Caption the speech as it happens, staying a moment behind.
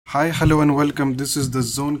Hi, hello, and welcome. This is the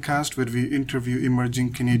Zonecast, where we interview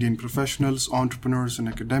emerging Canadian professionals, entrepreneurs, and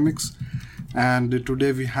academics. And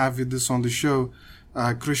today we have with us on the show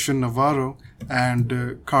Christian Navarro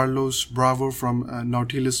and Carlos Bravo from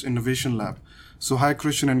Nautilus Innovation Lab. So, hi,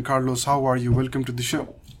 Christian and Carlos. How are you? Welcome to the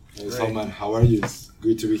show. Hey, Salman, how are you? It's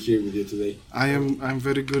good to be here with you today. I'm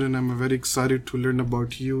very good, and I'm very excited to learn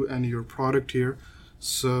about you and your product here.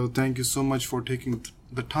 So, thank you so much for taking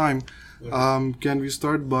the time. Can we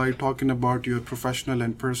start by talking about your professional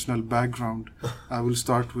and personal background? I will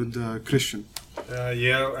start with Christian.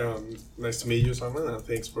 Nice to meet you, Simon, and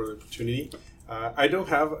thanks for the opportunity. I don't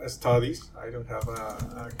have studies. I don't have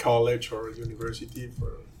a college or university.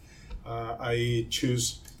 I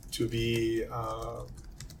choose to be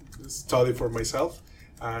study for myself,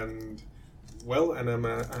 and I'm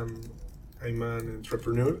an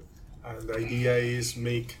entrepreneur, and the idea is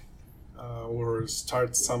make or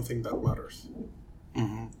start something that matters.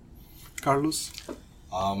 Mm-hmm. Carlos?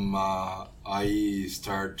 I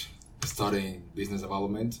start studying business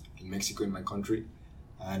development in Mexico, in my country,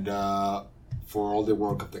 and for all the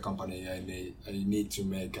work of the company, I need to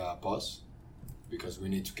make a pause because we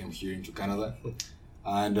need to come here into Canada.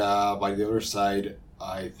 And by the other side,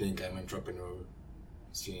 I think I'm an entrepreneur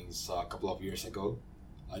since a couple of years ago.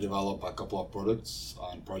 I developed a couple of products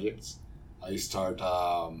and projects. I start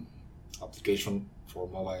application for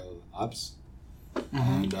mobile apps,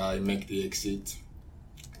 and I make the exit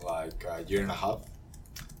like a year and a half,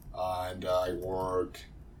 and I work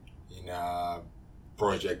in a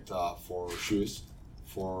project for shoes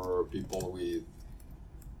for people with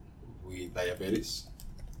diabetes,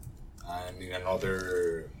 and in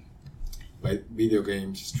another video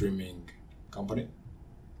game streaming company,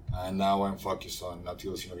 and now I'm focused on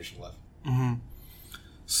Nautilus Innovation Lab. Mm-hmm.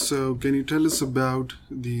 So, can you tell us about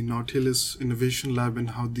the Nautilus Innovation Lab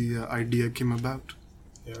and how the idea came about?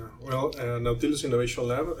 Nautilus Innovation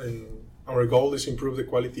Lab, and our goal is improve the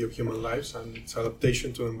quality of human lives and its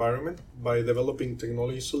adaptation to the environment by developing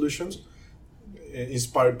technology solutions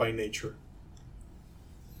inspired by nature.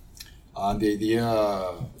 And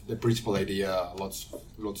the principal idea, lots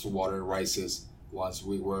of water rises once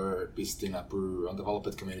we were visiting a poor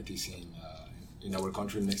undeveloped communities in our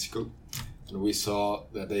country, Mexico. And we saw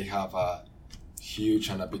that they have a huge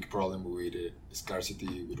and a big problem with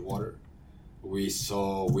scarcity with water. We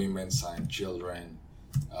saw women and children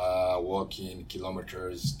walking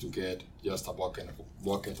kilometers to get just a bucket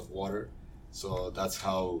of water. So that's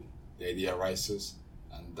how the idea arises,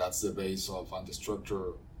 and that's the base of and the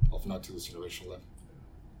structure of Nautilus Innovation Lab.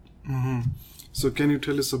 Mm-hmm. So can you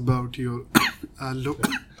tell us about your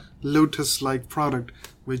Lotus-like product,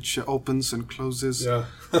 which opens and closes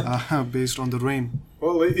based on the rain?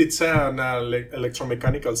 Well, it's an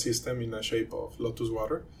electromechanical system in the shape of lotus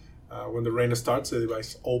water. When the rain starts, the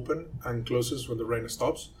device opens and closes when the rain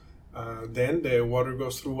stops. Then the water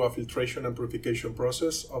goes through a filtration and purification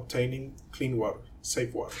process, obtaining clean water,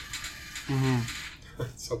 safe water. Mm-hmm.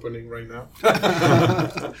 It's opening right now.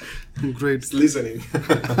 Great. It's listening.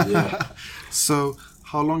 Yeah. So,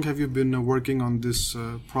 how long have you been working on this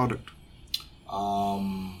product?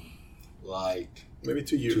 Like maybe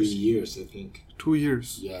 2 years. 2 years, I think. 2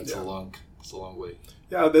 years. Yeah, it's a long way.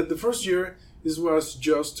 Yeah, the first year was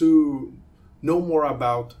just to know more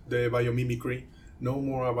about the biomimicry, know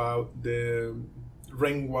more about the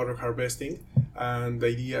rainwater harvesting, and the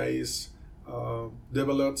idea is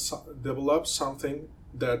develop something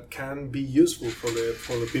that can be useful for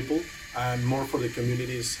the people and more for the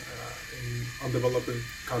communities in undeveloping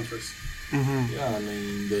countries. Mm-hmm. Yeah, I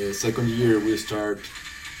mean, the second year we start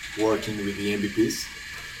working with the MVPs.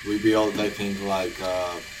 We built, I think, like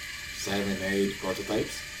 7-8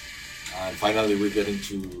 prototypes, and finally we get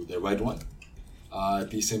into the right one.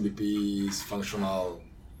 This MVP is functional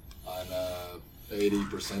on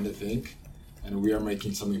 80%, I think, and we are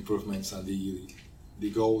making some improvements, and the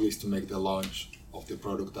goal is to make the launch of the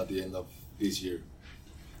product at the end of this year.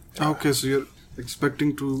 Okay, so you're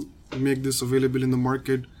expecting to make this available in the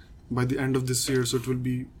market by the end of this year, so it will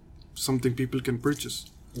be something people can purchase.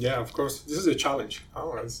 Yeah, of course. This is a challenge.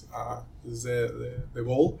 This is the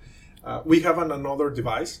goal. We have another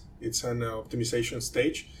device. It's an optimization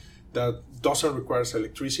stage that doesn't require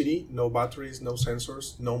electricity, no batteries, no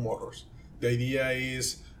sensors, no motors. The idea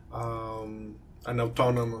is an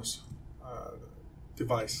autonomous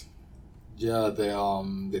device. Yeah,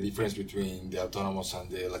 the difference between the autonomous and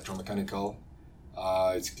the electromechanical,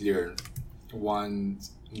 it's clear. One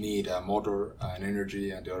need a motor and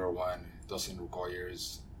energy, and the other one doesn't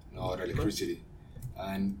requires no electricity,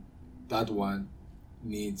 and that one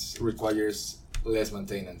requires less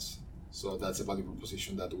maintenance. So that's a value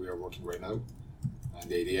proposition that we are working right now, and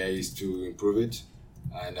the idea is to improve it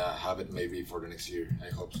and have it maybe for the next year. I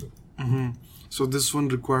hope so. So this one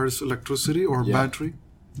requires electricity or Yeah. battery?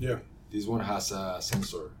 Yeah. This one has a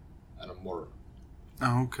sensor and a motor.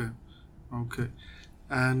 Ah, okay.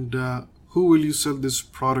 And who will you sell this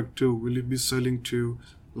product to? Will you be selling to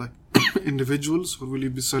like individuals, or will you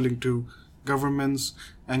be selling to governments,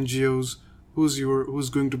 NGOs? Who's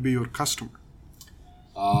going to be your customer?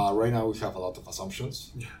 Right now we have a lot of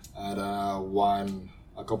assumptions, and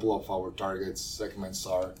a couple of our target segments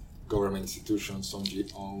are government institutions,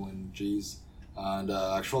 ONGs, and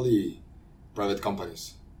actually private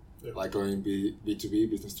companies, like going B2B,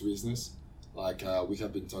 business to business. Like we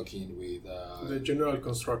have been talking with The general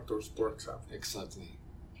constructors, for example. exactly.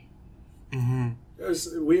 Yes,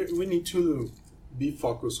 we need to be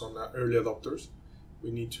focused on early adopters.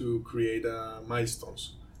 We need to create milestones.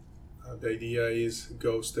 The idea is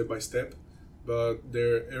go step by step, but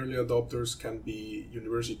their early adopters can be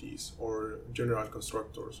universities or general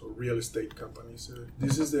constructors or real estate companies.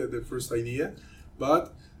 This is the first idea,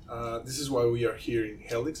 but this is why we are here in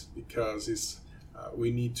Helix, because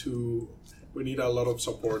we need a lot of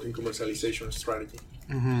support in commercialization strategy.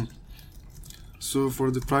 So for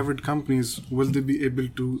the private companies, will they be able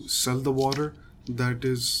to sell the water that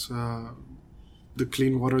is the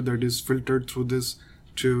clean water that is filtered through this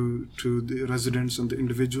to the residents and the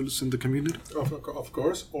individuals in the community? Of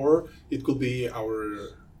course, or it could be our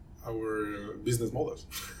business models.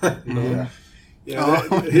 Yeah.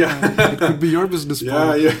 Yeah. It could be your business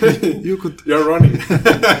model. You could You're running.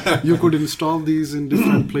 you could install these in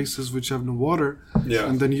different places which have no water, Yeah.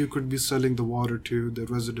 and then you could be selling the water to the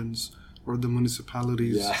residents or the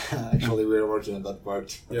municipalities. Yeah, actually we're working on that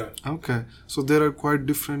part. Yeah. Okay, so there are quite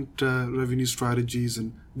different revenue strategies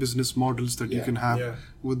and business models that you can have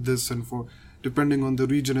with this, and for depending on the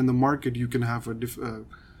region and the market, you can have a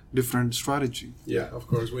different strategy. Yeah, of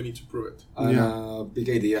course, we need to prove it. And a big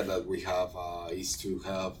idea that we have is to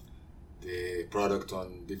have the product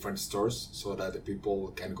on different stores so that the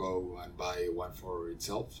people can go and buy one for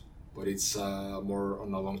itself, but it's more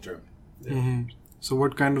on a long term. So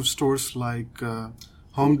what kind of stores, like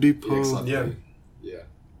Home Depot? Exactly. Yeah.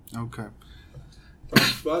 Okay.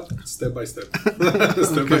 But step by step.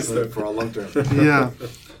 Step by step. For a long term. Yeah.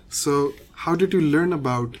 So how did you learn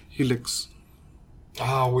about Helix?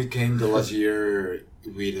 We came the last year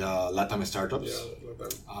with LATAM startups. Yeah.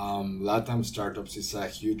 LATAM startups is a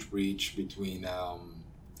huge bridge between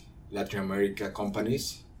Latin America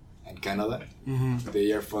companies and Canada.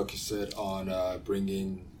 They are focused on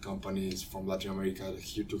bringing companies from Latin America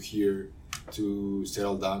here to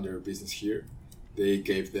settle down their business here. They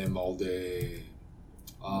gave them all the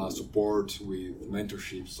support with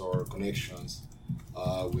mentorships or connections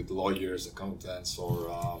with lawyers, accountants, or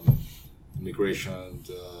immigration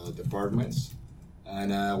departments.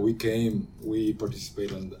 And we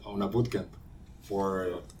participated on a bootcamp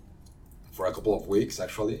for a couple of weeks.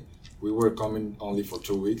 Actually, we were coming only for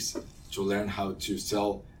 2 weeks to learn how to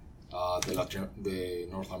sell the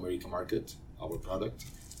North American market, our product.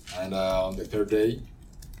 And on the third day,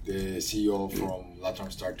 the CEO from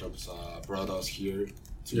LATAM Startups brought us here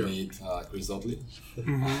to meet Chris Dudley.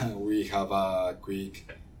 We have a quick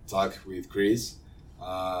talk with Chris.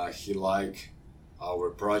 He liked our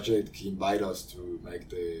project. He invited us to make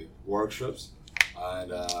the workshops,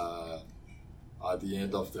 and at the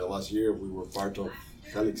end of the last year, we were part of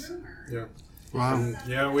Helix. Yeah. Wow.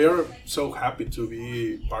 Yeah, we are so happy to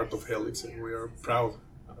be part of Helix, and we are proud.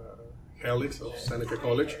 Helix of Seneca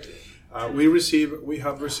College. We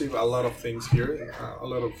have received a lot of things here, a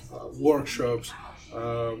lot of workshops,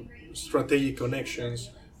 strategic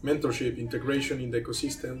connections, mentorship, integration in the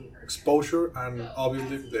ecosystem, exposure, and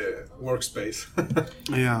obviously the workspace.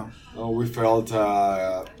 Yeah. We felt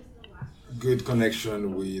good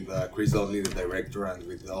connection with Chris Dudley, the director, and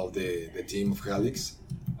with all the team of Helix.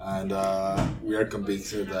 And we are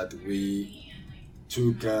convinced that we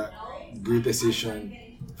took a good decision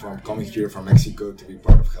from coming here from Mexico to be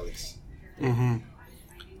part of Helix.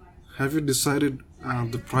 Have you decided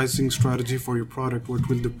the pricing strategy for your product? What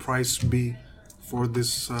will the price be for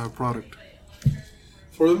this product?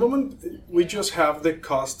 For the moment, we just have the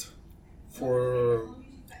cost for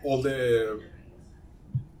all the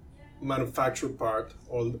manufacture part.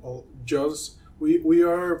 We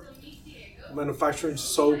are manufacturing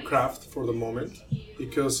sole craft for the moment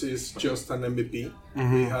because it's just an MVP.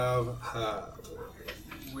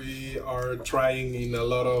 We are trying in a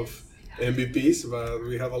lot of MVPs, but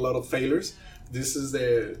we have a lot of failures. This is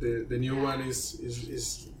the new one is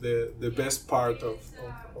the best part of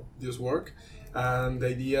this work, and the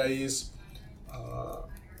idea is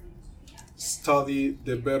study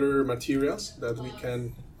the better materials that we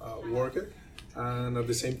can work it, and at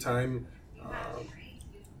the same time,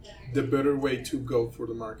 the better way to go for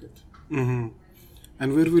the market. Mm-hmm.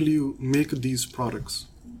 And where will you make these products?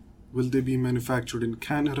 Will they be manufactured in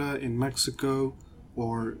Canada, in Mexico,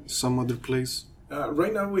 or some other place?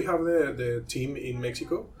 Right now we have the team in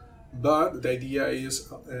Mexico, but the idea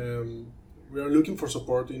is we are looking for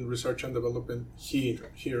support in research and development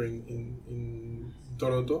here in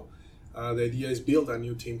Toronto. The idea is build a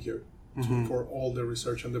new team here for all the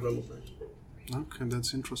research and development. Okay,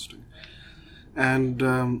 that's interesting. And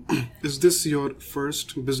is this your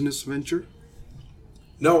first business venture?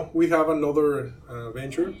 No, we have another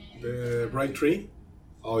venture, the Bright Tree.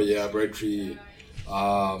 Oh yeah, Bright Tree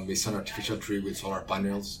is an artificial tree with solar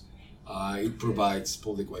panels. It provides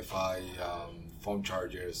public Wi-Fi, phone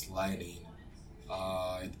chargers, lighting.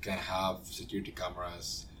 It can have security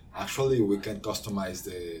cameras. Actually, we can customize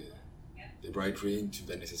the Bright Tree into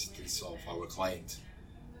the necessities of our client.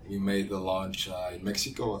 We made the launch in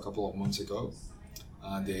Mexico a couple of months ago.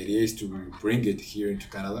 And the idea is to bring it here into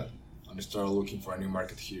Canada and start looking for a new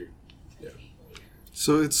market here. Yeah.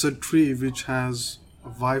 So it's a tree which has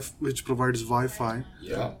which provides Wi-Fi,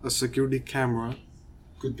 Yeah. a security camera,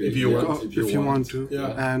 Could be If you want. if you want to,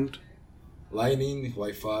 Yeah. and Lighting,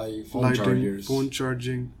 Wi-Fi, phone lighting, chargers. phone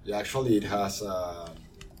charging. Yeah, actually, it has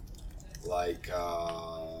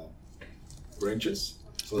branches,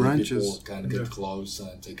 so that Branches. people can get Yeah. close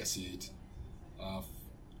and take a seat,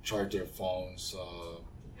 charge their phones,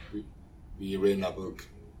 be reading a book.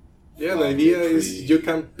 Yeah, the idea the is tree. you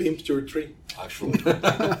can pimp your tree. Actually,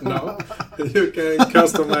 No, you can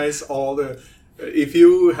customize all the. If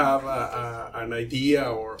you have an idea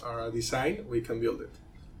or a design, we can build it.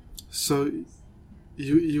 So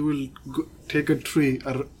you will take a tree,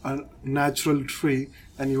 a natural tree,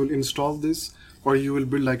 and you will install this, or you will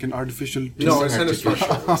build like an artificial tree. No, it's an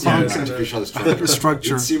structure. It's Yeah, an it's an artificial structure.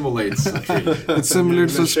 Structure. It simulates a tree. It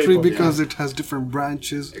simulates The a shape tree of- because yeah. it has different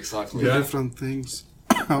branches, Exactly. Yeah. different things.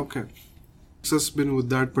 Okay. So it's been with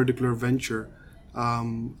that particular venture.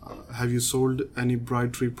 Have you sold any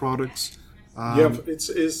Bright Tree products? Yeah,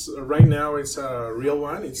 it's right now it's a real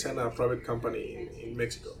one. It's in a private company in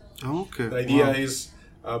Mexico. Okay. The idea Wow. is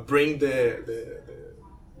bring the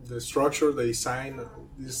structure, the design.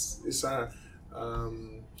 This is a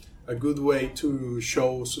good way to show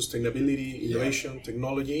sustainability, innovation,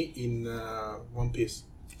 technology in one piece.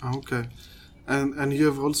 Okay. And you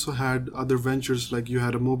have also had other ventures, like you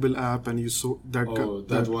had a mobile app and you saw that. Oh,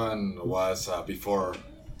 that one was before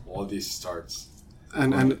all this starts.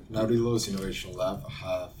 And Nautilus Innovation Lab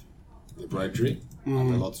have the Bright Tree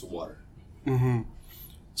and lots of water. mm-hmm.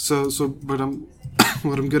 But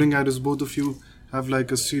what I'm getting at is both of you have like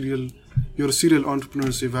you're serial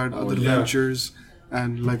entrepreneurs. You've had other yeah. ventures,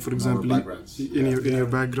 and like for example, backgrounds. in your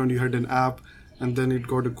background, you had an app, and then it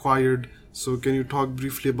got acquired. So can you talk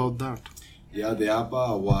briefly about that? Yeah, the app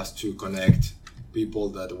was to connect people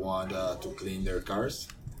that want to clean their cars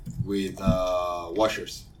with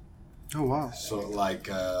washers. Oh wow! So like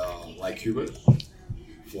Uber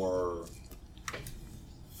for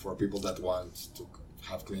people that want to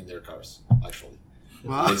have cleaned their cars. Actually,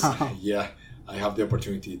 Wow! yeah, I have the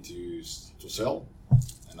opportunity to sell,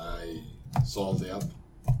 and I sold the app.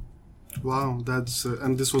 Wow, that's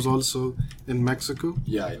and this was also in Mexico.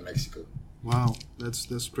 Yeah, in Mexico. Wow,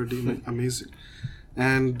 that's pretty amazing.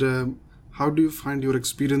 And how do you find your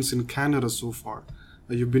experience in Canada so far?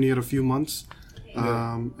 You've been here a few months,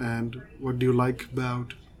 and what do you like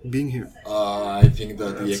about being here? I think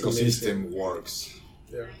that the That's ecosystem works.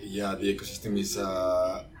 Yeah. Yeah, the ecosystem is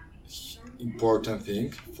a important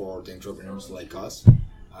thing for the entrepreneurs like us.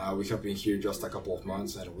 We have been here just a couple of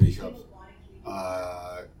months, and we have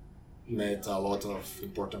met a lot of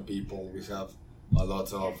important people. We have a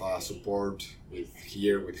lot of support with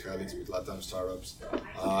Helix, with Latam startups.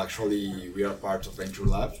 Actually, we are part of Venture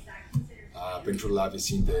Lab. Venture Lab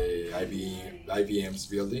is in the IBM's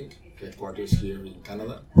building, headquarters here in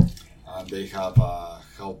Canada. They have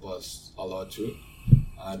helped us a lot too.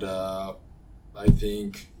 And I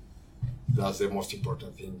think that's the most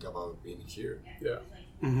important thing about being here. Yeah.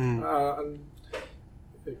 Mm-hmm.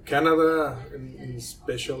 And Canada, and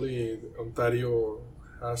especially Ontario,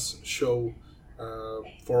 has shown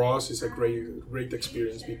for us is a great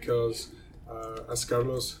experience because, as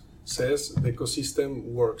Carlos says, the ecosystem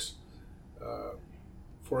works.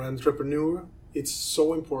 For an entrepreneur, it's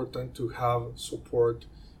so important to have support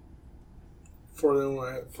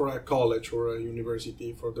for a college or a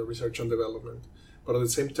university for the research and development. But at the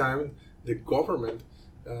same time, the government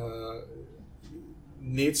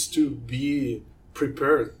needs to be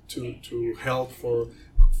prepared to help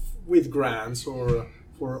with grants or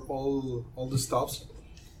for all the stuffs,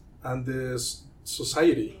 and the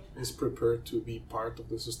society is prepared to be part of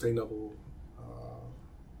the sustainable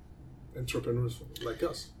entrepreneurs like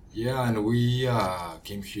us. Yeah, and we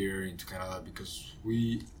came here into Canada because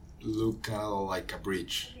we look kind of like a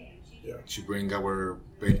bridge to bring our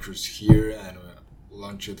ventures here and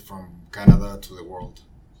launch it from Canada to the world.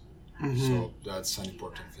 So that's an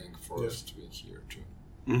important thing for us to be here too.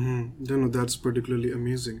 That's particularly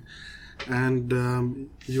amazing. And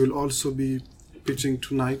you will also be pitching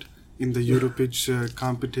tonight in the Europitch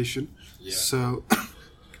competition. Yeah. So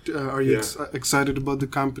are you excited about the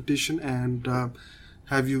competition, and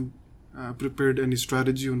have you prepared any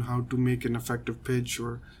strategy on how to make an effective pitch,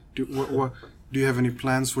 or do you have any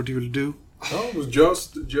plans what you will do? No, just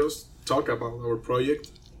talk about our project,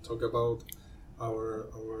 talk about our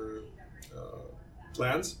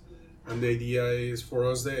plans, and the idea is for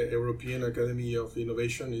us the European Academy of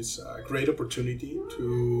Innovation is a great opportunity to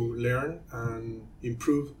learn and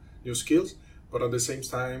improve new skills, but at the same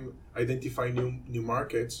time identify new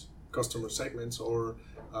markets, customer segments, or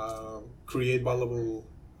create valuable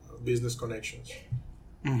business connections.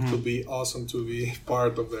 It would be awesome to be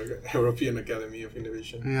part of the European Academy of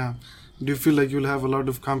Innovation. Yeah. Do you feel like you'll have a lot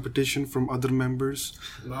of competition from other members?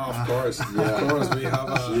 No, of course. Of course, we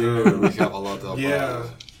have here we have a lot of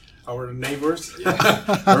our neighbors.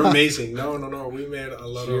 They're amazing. No. We made a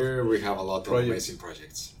lot here we have a lot of projects. amazing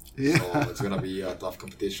projects. Yeah. So it's gonna be a tough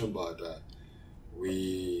competition, but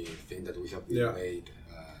we think that we have made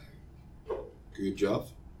a good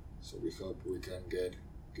job. So we hope we can get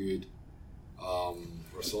good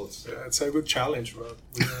results. Yeah, it's a good challenge, but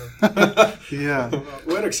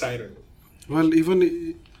we're excited. Well,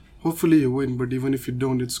 hopefully you win, but even if you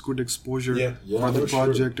don't, it's good exposure for the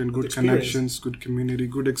project and good connections, good community,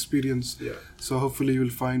 good experience. Yeah. So hopefully you'll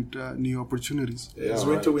find new opportunities. It's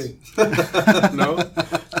win to win. No?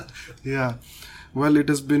 Yeah. Well, it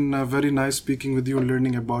has been very nice speaking with you and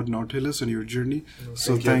learning about Nautilus and your journey.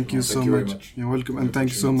 So thank you so much. You're welcome. And thank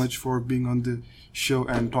you so much for being on the show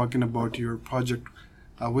and talking about your project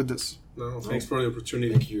with us. No, thanks for the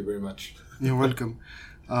opportunity. Thank you very much. You're welcome.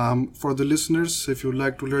 For the listeners, if you'd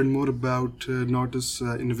like to learn more about Nautilus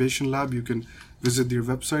Innovation Lab, you can visit their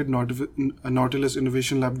website,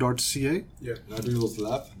 nautilusinnovationlab.ca. Yeah,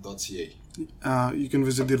 nautiluslab.ca. You can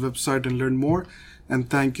visit their website and learn more. And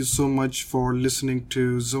thank you so much for listening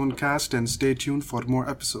to Zonecast, and stay tuned for more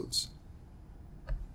episodes.